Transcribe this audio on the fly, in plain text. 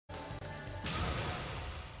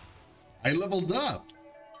I leveled up.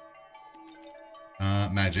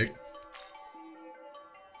 Magic.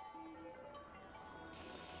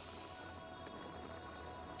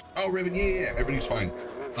 Oh, Raven, yeah, everything's fine.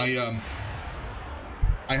 I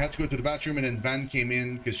had to go to the bathroom, and then Van came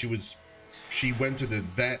in because she went to the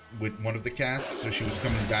vet with one of the cats, so she was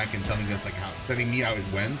coming back and telling us, like, telling me how it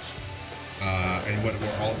went, and what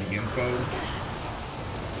were all the info,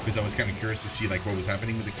 because I was kind of curious to see, like, what was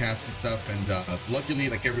happening with the cats and stuff, and luckily,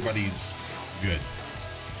 like, everybody's good.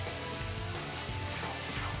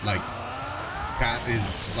 Like, Cat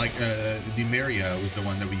is, like, the Maria was the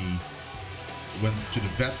one that we went to the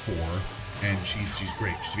vet for, and she's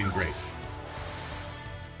great. She's feeling great.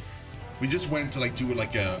 We just went to, like, do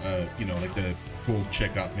like a you know, like the full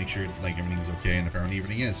checkup, make sure like everything's okay, and apparently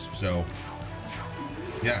everything is. So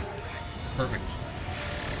yeah, perfect.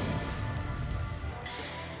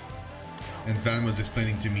 And Van was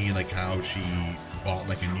explaining to me like how she bought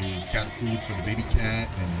like a new cat food for the baby cat,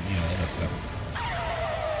 and you know, all that stuff.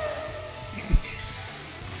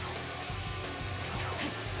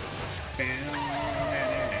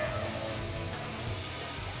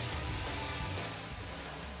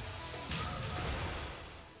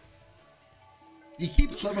 He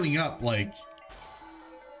keeps leveling up, like...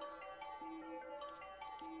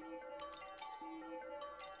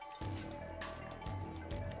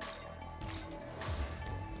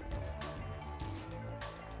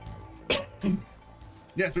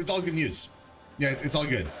 Yeah, so it's all good news. Yeah, it's all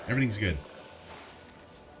good. Everything's good.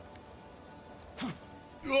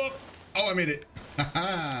 Oh, I made it.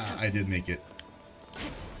 Haha, I did make it.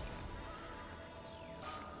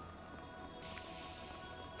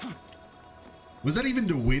 Was that even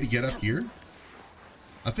the way to get up here?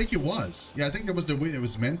 I think it was. Yeah, I think that was the way it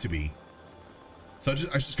was meant to be. So I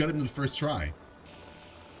just got it in the first try.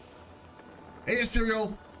 Hey,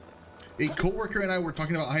 Serial. A coworker and I were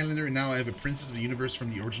talking about Highlander, and now I have a Princess of the Universe from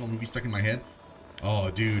the original movie stuck in my head. Oh,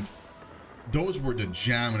 dude. Those were the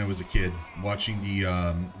jam when I was a kid, watching the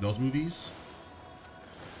those movies.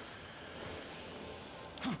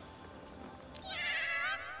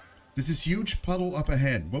 There's this huge puddle up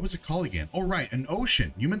ahead. What was it called again? Oh, right, an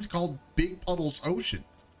ocean. You meant to call Big Puddles Ocean.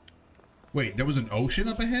 Wait, there was an ocean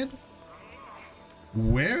up ahead?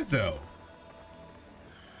 Where, though?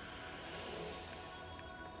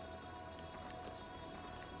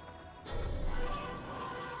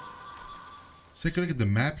 Let's take a look at the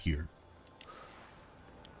map here.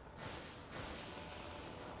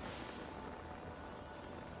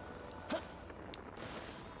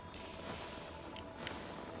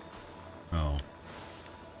 Oh.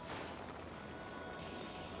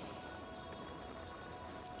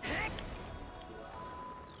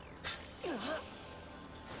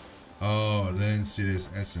 Oh, then see this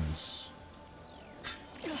essence.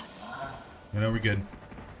 Yeah, no, we're good.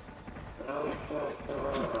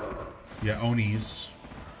 Yeah, Onis.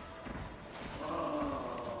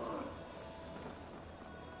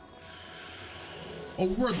 Oh,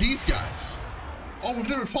 where are these guys? Oh, we've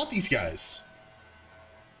never fought these guys.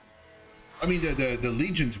 I mean, the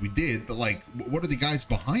legions we did, but like, what are the guys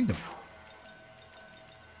behind them?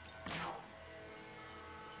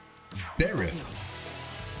 Berith.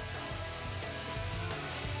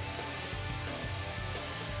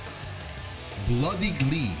 Bloody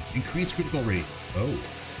Glee. Increased critical rate. Oh.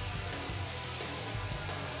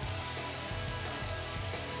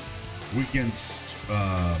 Weekends,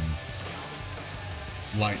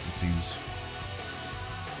 light, it seems.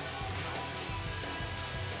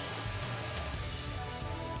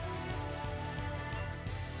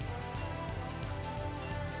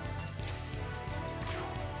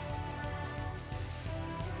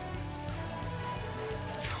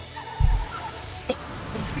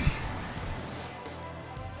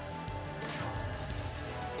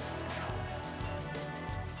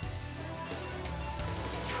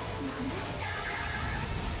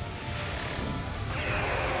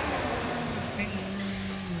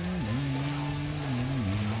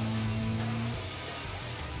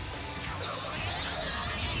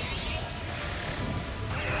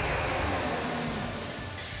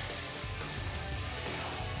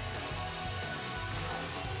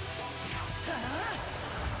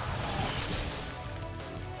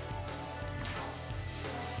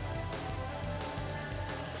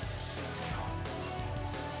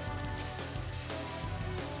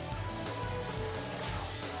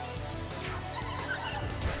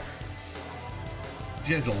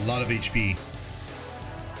 He has a lot of HP.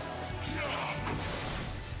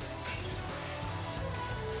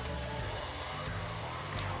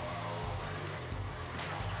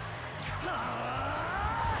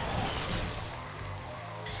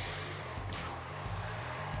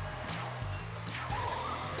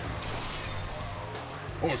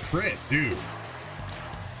 Oh, a crit, dude.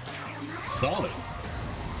 Solid.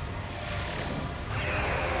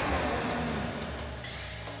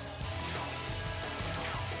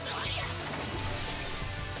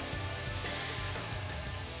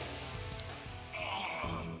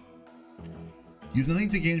 You have nothing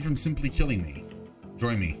to gain from simply killing me.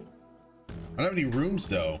 Join me. I don't have any rooms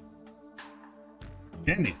though.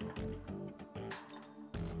 Damn it.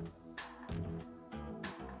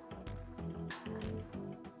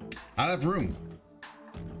 I have room.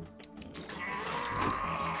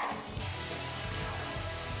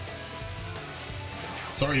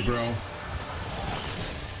 Sorry, bro.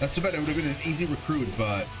 That's too bad. It would have been an easy recruit,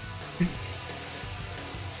 but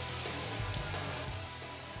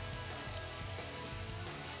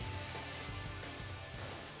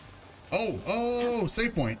oh,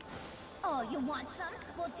 save point. Oh, you want some?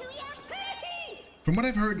 Well, do ya? From what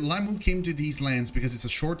I've heard, Lamu came to these lands because it's a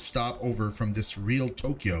short stop over from this real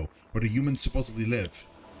Tokyo, where the humans supposedly live.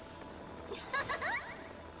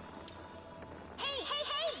 Hey!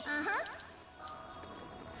 Uh-huh.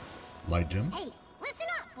 Light Jim? Hey, listen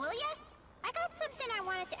up, will ya? I got something I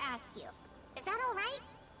wanted to ask you. Is that all right?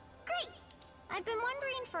 Great! I've been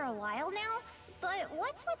wondering for a while now, but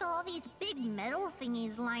what's with all these big metal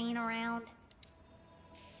thingies lying around?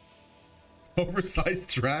 Oversized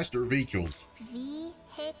trash or vehicles?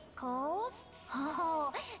 Vehicles?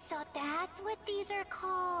 Oh, so that's what these are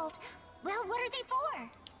called. Well, what are they for?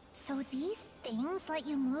 So these things let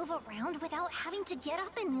you move around without having to get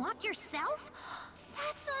up and walk yourself?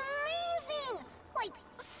 That's amazing! Like,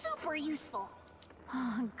 super useful.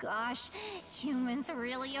 Oh gosh, humans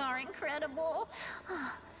really are incredible.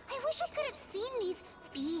 I wish I could have seen these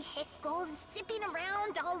vehicles zipping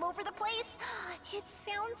around all over the place. It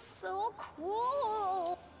sounds so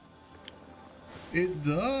cool. It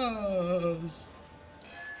does.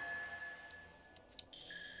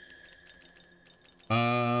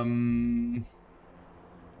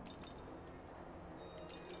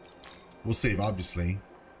 We'll save, obviously.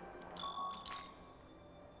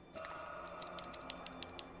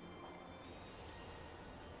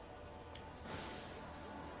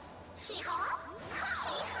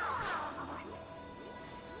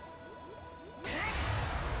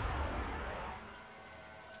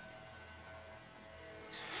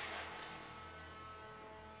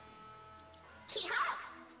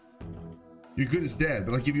 You're good as dead,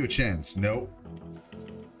 but I'll give you a chance. Nope.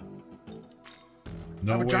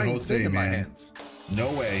 No way, Jose, in my man. hands.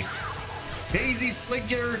 No way. Hazy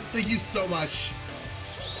Slinker, thank you so much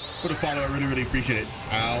for the follow. I really, really appreciate it.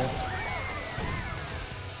 Ow.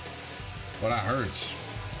 Well, that hurts.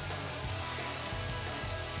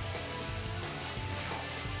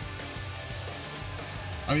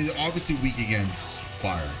 I mean, they're obviously weak against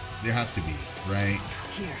fire. They have to be, right?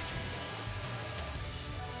 Here.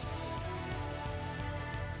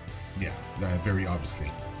 Yeah, very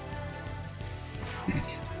obviously.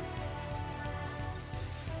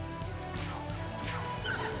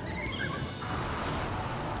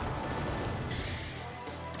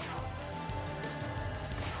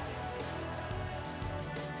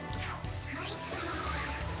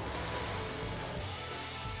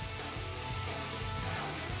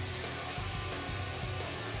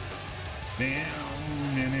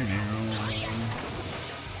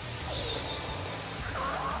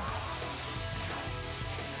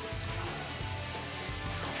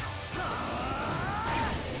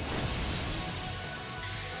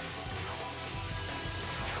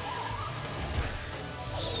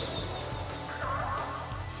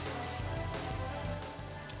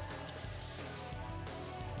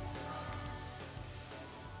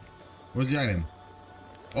 What's the item?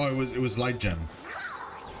 Oh, it was light gem.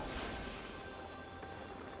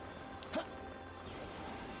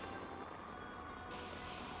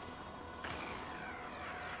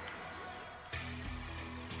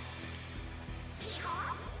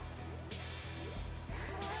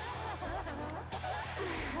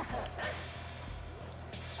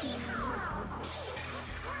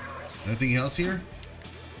 Anything else here?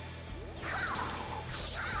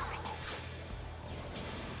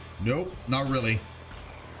 Nope, not really.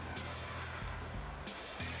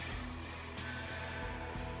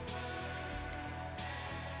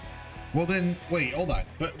 Well then, wait, hold on.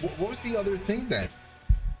 But what was the other thing then?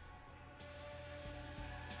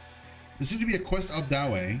 There seemed to be a quest up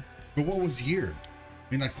that way, but what was here?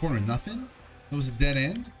 In that corner, nothing? That was a dead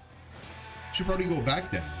end? Should probably go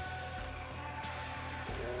back then.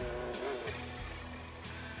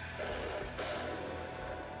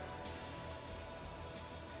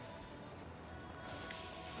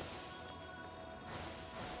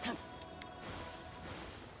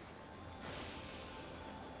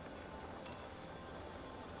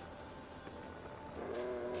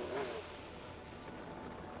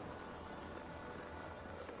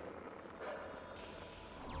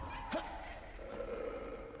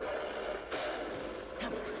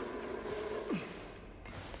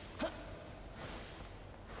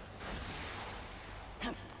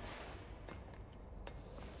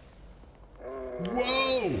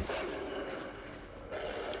 Whoa!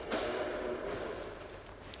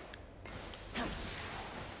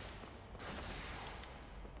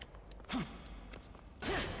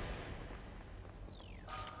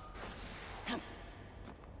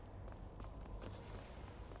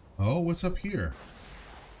 Oh, what's up here?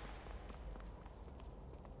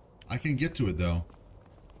 I can get to it though.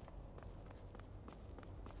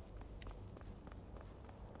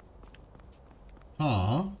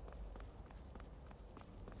 Huh?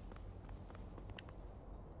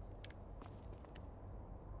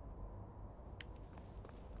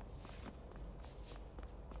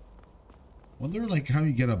 Wonder like how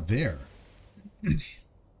you get up there.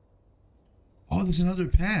 Oh, there's another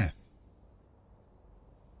path.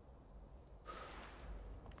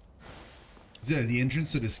 Is that the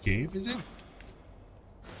entrance to this cave, is it?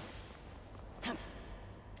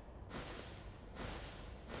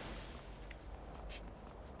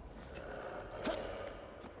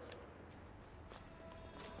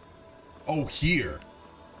 Oh, here.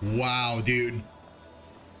 Wow, dude.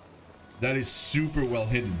 That is super well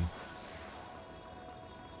hidden.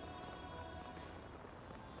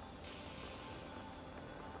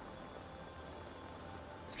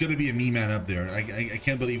 It's gonna be a me man up there. I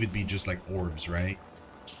can't believe it'd be just like orbs, right?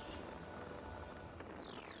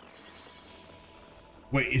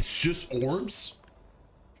 Wait, it's just orbs?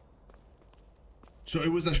 So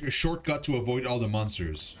it was like a shortcut to avoid all the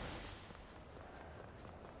monsters.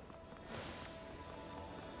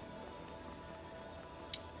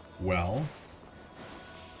 Well.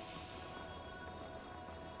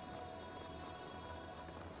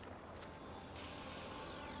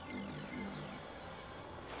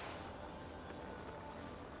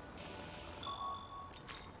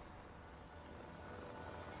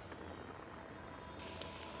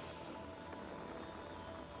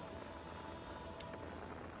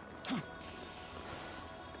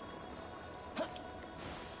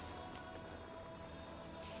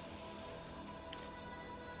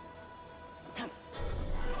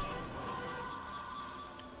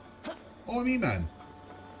 Oh, me man.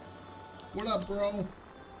 What up, bro?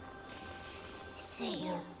 See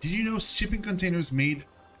you. Did you know shipping containers made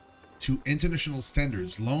to international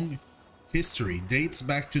standards? Long history dates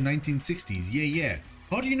back to 1960s. Yeah.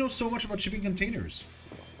 How do you know so much about shipping containers?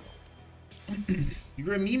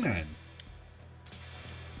 You're a me man.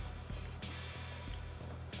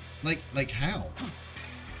 Like how?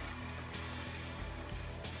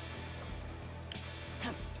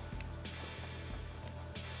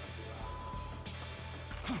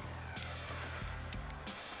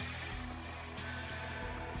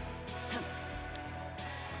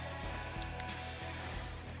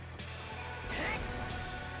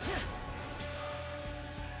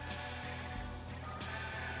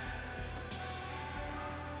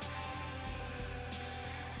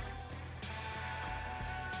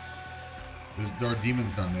 There are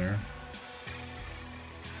demons down there.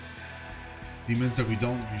 Demons that we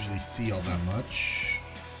don't usually see all that much.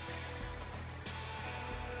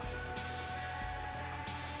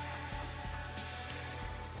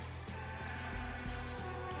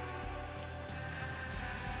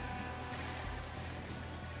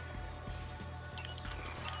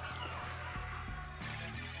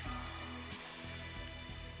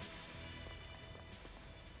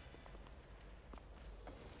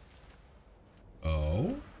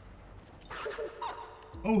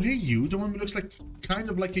 Oh, hey you, the one who looks like kind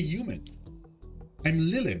of like a human. I'm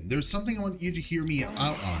Lilim. There's something I want you to hear me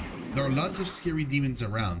out on. There are lots of scary demons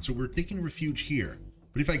around, so we're taking refuge here.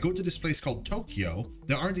 But if I go to this place called Tokyo,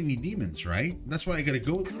 there aren't any demons, right? That's why I gotta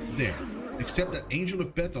go there. Except that Angel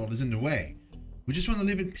of Bethel is in the way. We just want to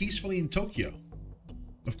live it peacefully in Tokyo.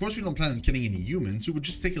 Of course we don't plan on killing any humans, it would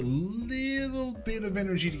just take a little bit of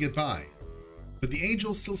energy to get by. But the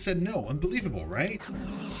angel still said no. Unbelievable, right?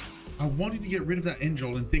 I want you to get rid of that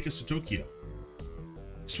angel and take us to Tokyo.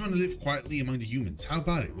 I just want to live quietly among the humans. How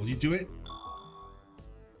about it? Will you do it?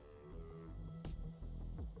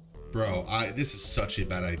 Bro, this is such a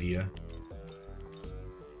bad idea.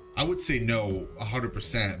 I would say no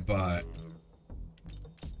 100%, but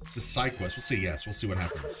it's a side quest. We'll say yes. We'll see what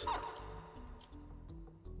happens.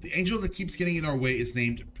 The angel that keeps getting in our way is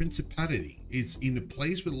named Principality. It's in a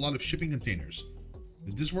place with a lot of shipping containers.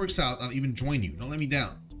 If this works out, I'll even join you. Don't let me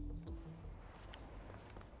down.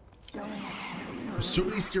 There's so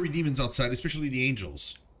many scary demons outside, especially the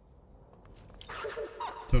angels.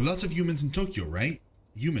 There are lots of humans in Tokyo, right?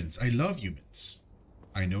 Humans. I love humans.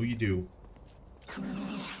 I know you do.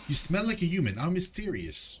 You smell like a human. How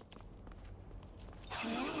mysterious.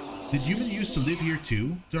 Did humans used to live here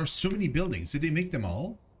too? There are so many buildings. Did they make them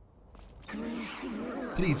all?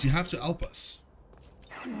 Please, you have to help us.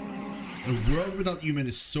 A world without human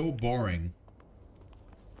is so boring.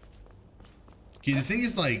 Okay, the thing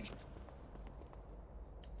is, like,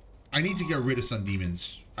 I need to get rid of some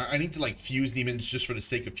demons. I need to, like, fuse demons just for the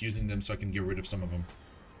sake of fusing them so I can get rid of some of them.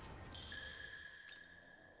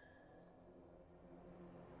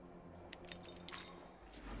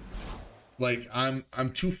 Like, I'm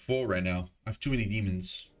too full right now. I have too many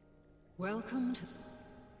demons. Welcome to...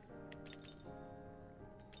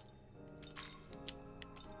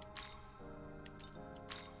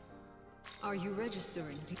 Are you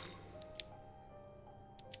registering?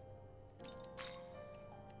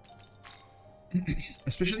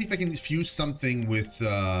 Especially if I can fuse something with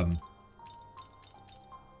I'm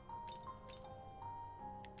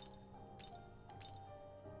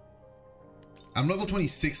level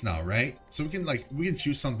 26 now, right? So we can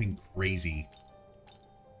fuse something crazy.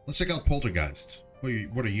 Let's check out Poltergeist.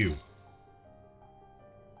 What are you?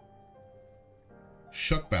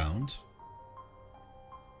 Shockbound.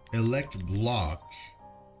 Elect block.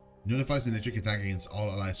 Notifies an electric attack against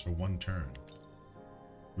all allies for 1 turn.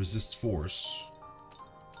 Resist force.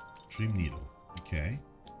 Dream needle. Okay.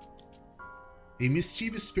 A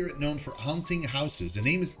mischievous spirit known for haunting houses. The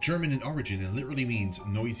name is German in origin and literally means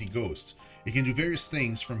noisy ghost. It can do various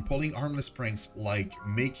things from pulling harmless pranks like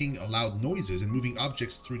making loud noises and moving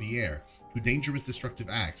objects through the air to dangerous destructive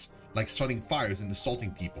acts like starting fires and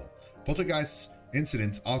assaulting people. Poltergeist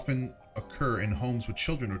incidents often occur in homes with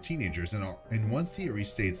children or teenagers, and one theory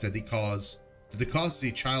states that the cause is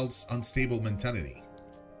a child's unstable mentality.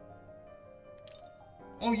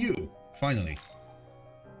 Oh, you! Finally.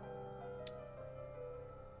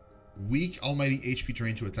 Weak almighty HP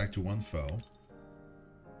terrain to attack to 1 foe.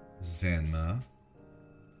 Zanma.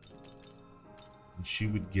 And she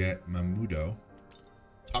would get Mamudo.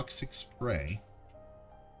 Toxic spray.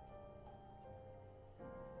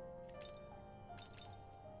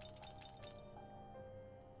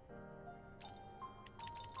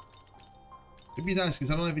 It'd be nice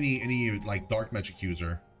because I don't have any like dark magic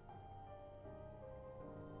user.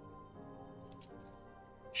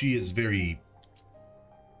 She is very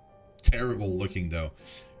terrible looking though.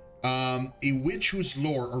 A witch whose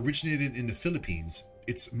lore originated in the Philippines.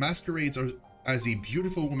 Its masquerades as a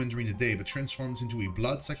beautiful woman during the day, but transforms into a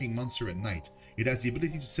blood-sucking monster at night. It has the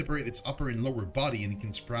ability to separate its upper and lower body, and it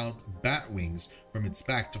can sprout bat wings from its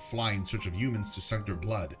back to fly in search of humans to suck their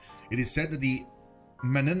blood. It is said that the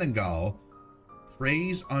Manananggal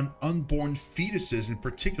preys on unborn fetuses in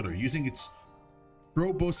particular, using its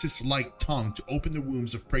proboscis-like tongue to open the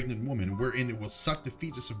wombs of pregnant women, wherein it will suck the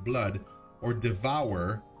fetus of blood or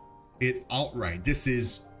devour it outright. This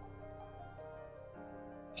is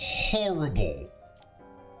horrible.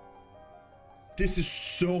 This is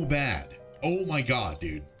so bad. Oh my god,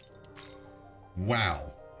 dude.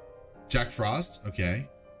 Wow. Jack Frost, okay.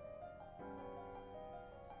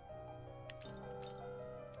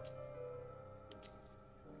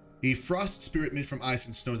 A frost spirit made from ice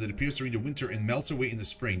and snow that appears during the winter and melts away in the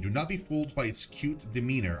spring. Do not be fooled by its cute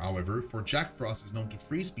demeanor, however, for Jack Frost is known to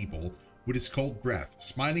freeze people with his cold breath,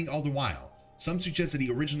 smiling all the while. Some suggest that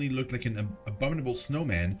he originally looked like an abominable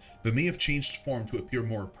snowman, but may have changed form to appear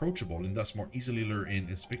more approachable and thus more easily lure in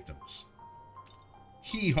his victims.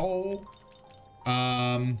 Hee-ho!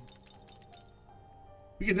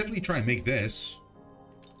 We can definitely try and make this.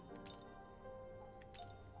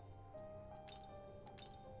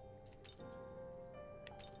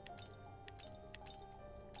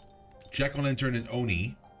 Jack-o'-lantern and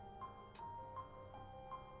Oni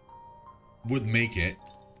would make it.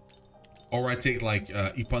 Or I take like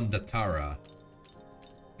Ipandatara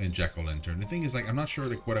and Jack-o'-lantern. The thing is, like, I'm not sure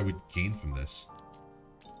like what I would gain from this.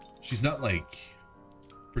 She's not like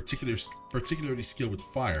particularly skilled with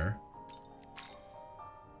fire.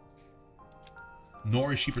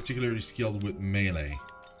 Nor is she particularly skilled with melee.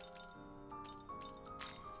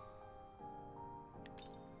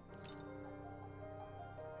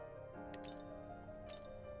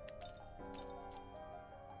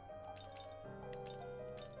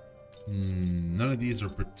 None of these are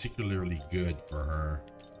particularly good for her.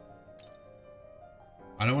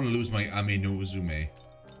 I don't want to lose my Ame no Uzume.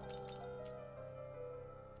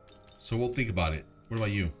 So we'll think about it. What about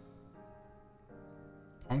you?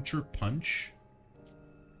 Puncture Punch,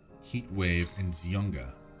 Heat Wave, and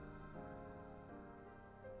Zyunga.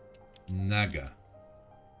 Naga.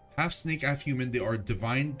 Half snake, half human, they are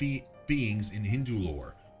divine beings in Hindu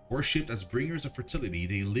lore. Worshipped as bringers of fertility,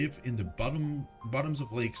 they live in the bottoms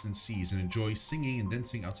of lakes and seas and enjoy singing and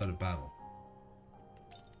dancing outside of battle.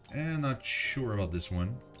 And not sure about this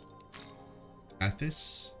one.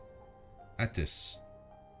 Athis.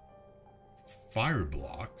 Fire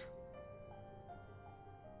block.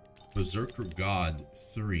 Berserker God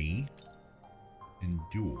 3.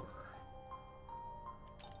 Endure.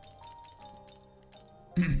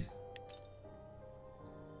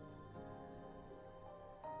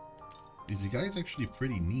 These guys actually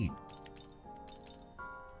pretty neat.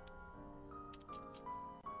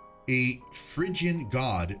 A Phrygian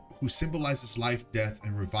god who symbolizes life, death,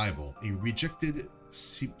 and revival. A rejected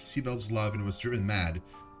Sibel's love and was driven mad,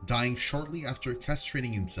 dying shortly after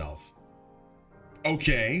castrating himself.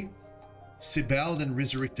 Okay. Sibel then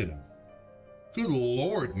resurrected him. Good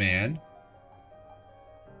lord, man.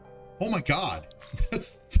 Oh my god.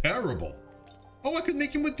 That's terrible. Oh, I could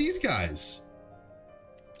make him with these guys.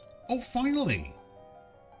 Oh, finally.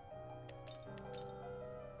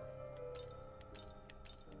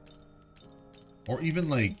 Or even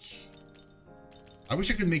like, I wish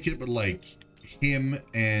I could make it with like him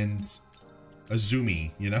and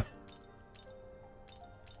Azumi, you know?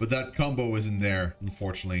 But that combo isn't there,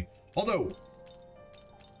 unfortunately. Although,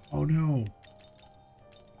 oh no.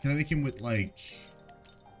 Can I make him with like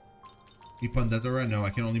Ipandadora? No, I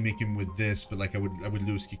can only make him with this, but like I would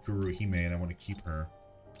lose Kikuru Hime and I want to keep her.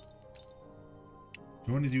 Do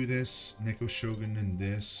I want to do this? Neko Shogun and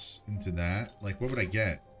this into that? Like, what would I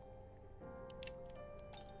get?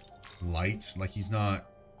 Light? Like, he's not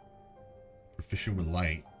proficient with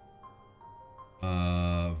light.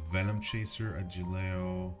 Venom Chaser,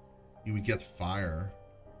 Agileo. You would get fire.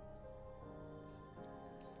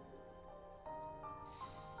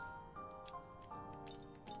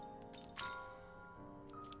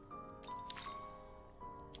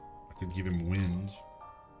 I could give him wind.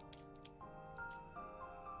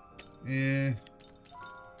 Eh.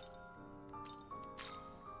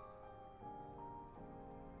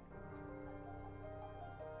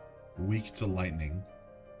 Weak to lightning.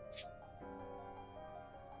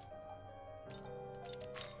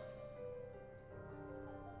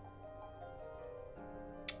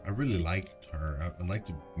 I really liked her. I'd like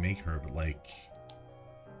to make her, but like...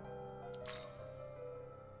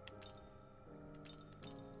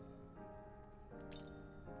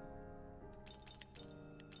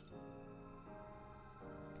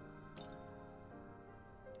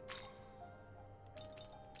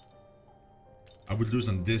 I would lose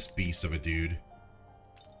on this piece of a dude.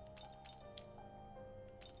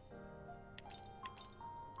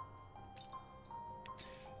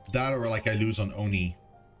 That or like I lose on Oni.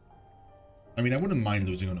 I mean, I wouldn't mind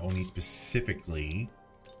losing on Oni specifically.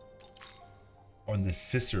 On the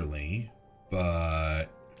Cicerly, but...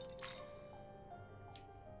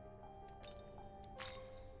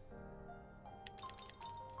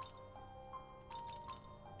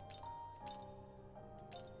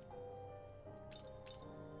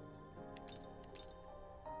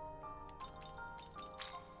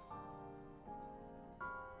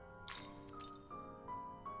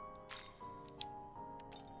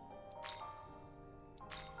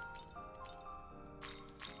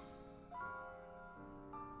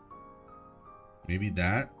 maybe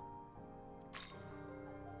that?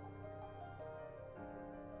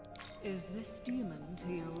 Is this demon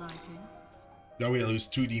to your liking? That way I lose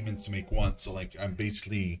 2 demons to make 1, so like I'm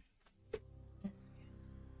basically...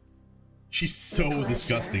 She's so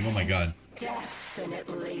disgusting, oh my god.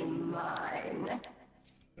 Definitely mine.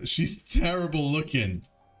 She's terrible looking.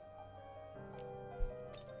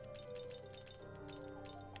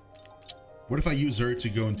 What if I use her to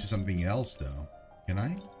go into something else though? Can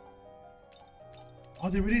I? Oh,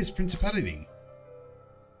 there it is, Principality.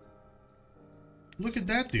 Look at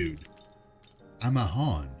that dude.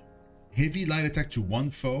 Amahan. Heavy light attack to 1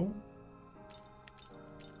 foe?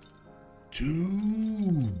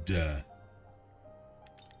 Dude.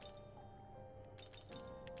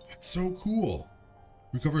 That's so cool.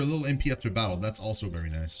 Recover a little MP after battle. That's also very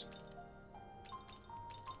nice.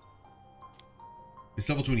 It's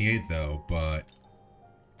level 28 though, but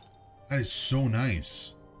that is so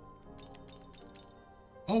nice.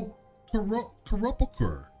 Oh,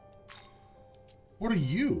 Kuropokur. What are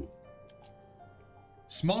you?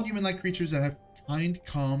 Small human-like creatures that have kind,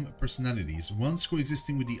 calm personalities. Once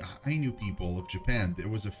coexisting with the Ainu people of Japan, there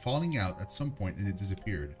was a falling out at some point and it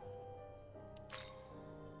disappeared.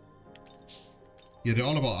 Yeah, they're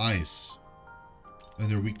all about ice. And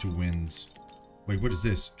they're weak to winds. Wait, what is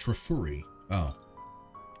this? Trafuri. Oh.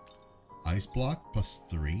 Ice block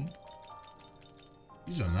 +3.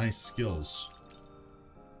 These are nice skills.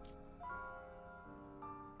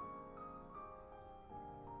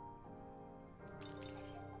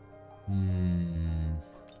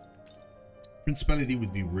 Principality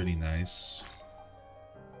would be really nice.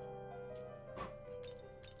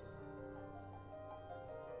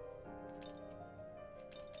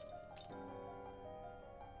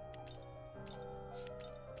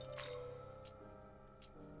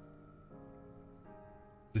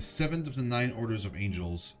 The seventh of the 9 orders of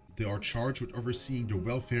angels. They are charged with overseeing the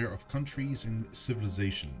welfare of countries and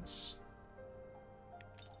civilizations.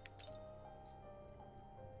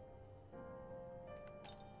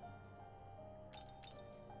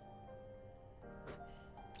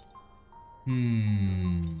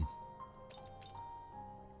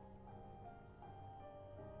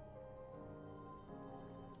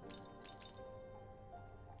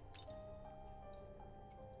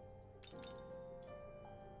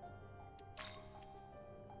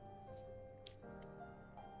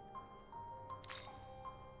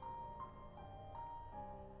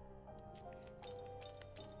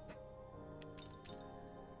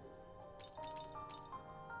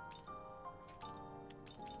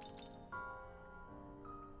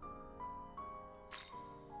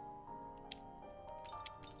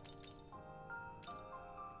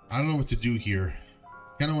 I don't know what to do here.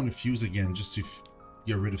 Kind of want to fuse again just to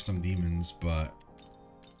get rid of some demons, but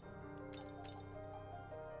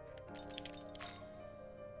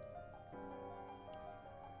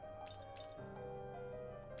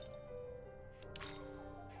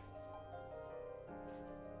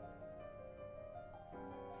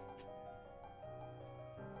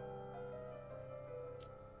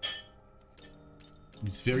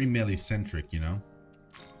it's very melee-centric, you know?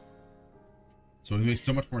 So it makes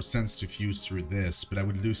so much more sense to fuse through this, but I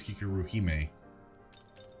would lose Kikaru Hime.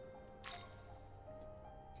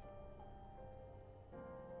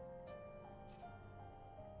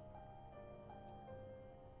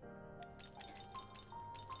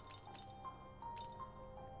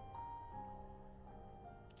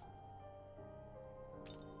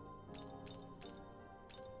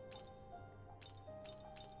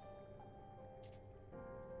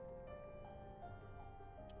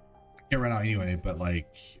 Can't run out anyway, but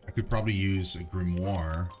like I could probably use a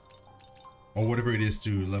grimoire or whatever it is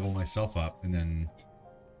to level myself up, and then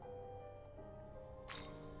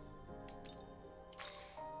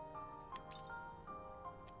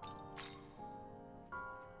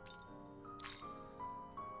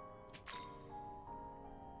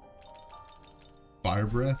fire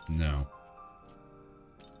breath? No.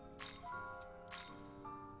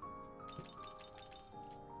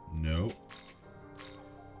 Nope.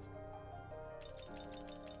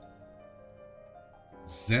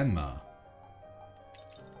 Zenma.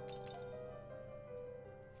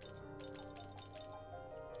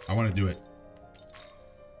 I want to do it.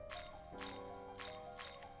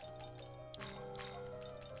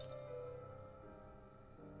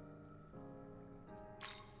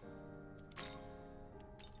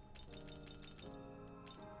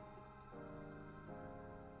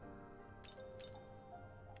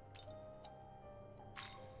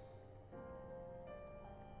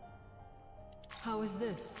 How is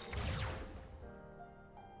this?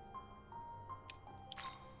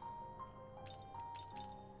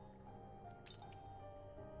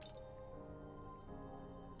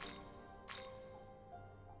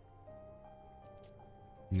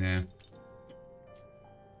 Nah.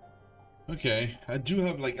 Okay, I do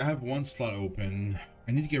have I have one slot open.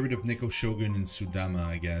 I need to get rid of Neko Shogun and Sudama,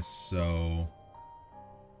 I guess, so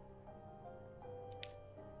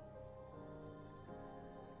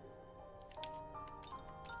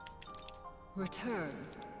Return.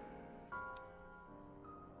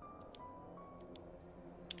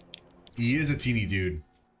 he is a teeny dude.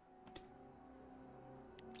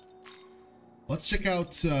 Let's check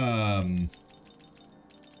out the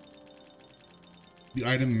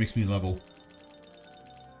item that makes me level.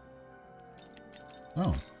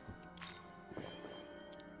 Oh.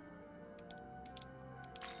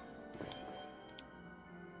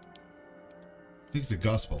 I think it's a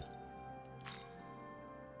gospel.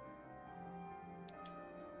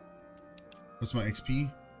 What's my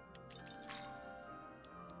XP?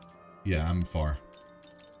 Yeah, I'm far.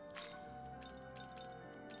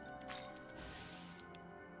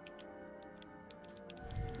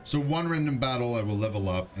 So one random battle I will level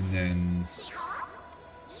up, and then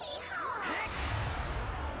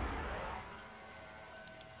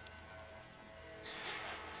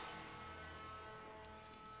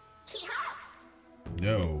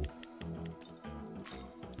no.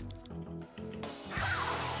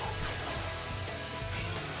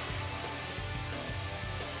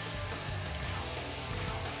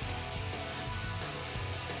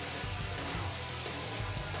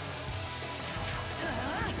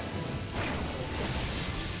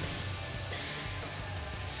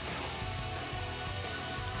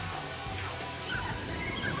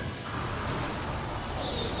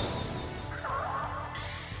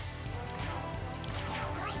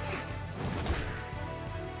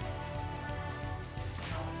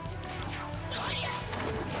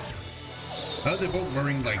 How are they both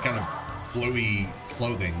wearing like kind of flowy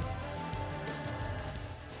clothing?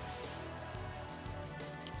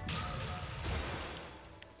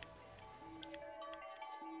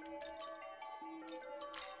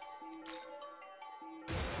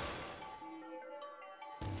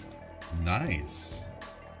 Nice.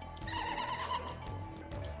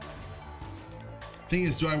 Thing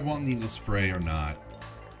is, do I want needle spray or not?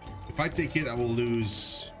 If I take it, I will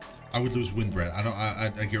lose. I would lose wind breath.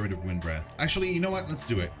 I get rid of wind breath. Actually, you know what? Let's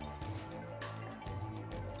do it.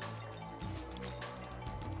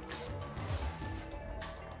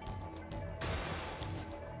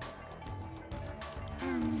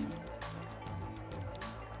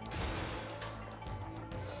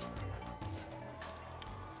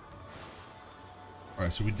 All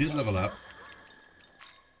right, so we did level up.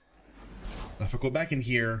 If I go back in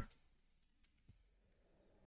here,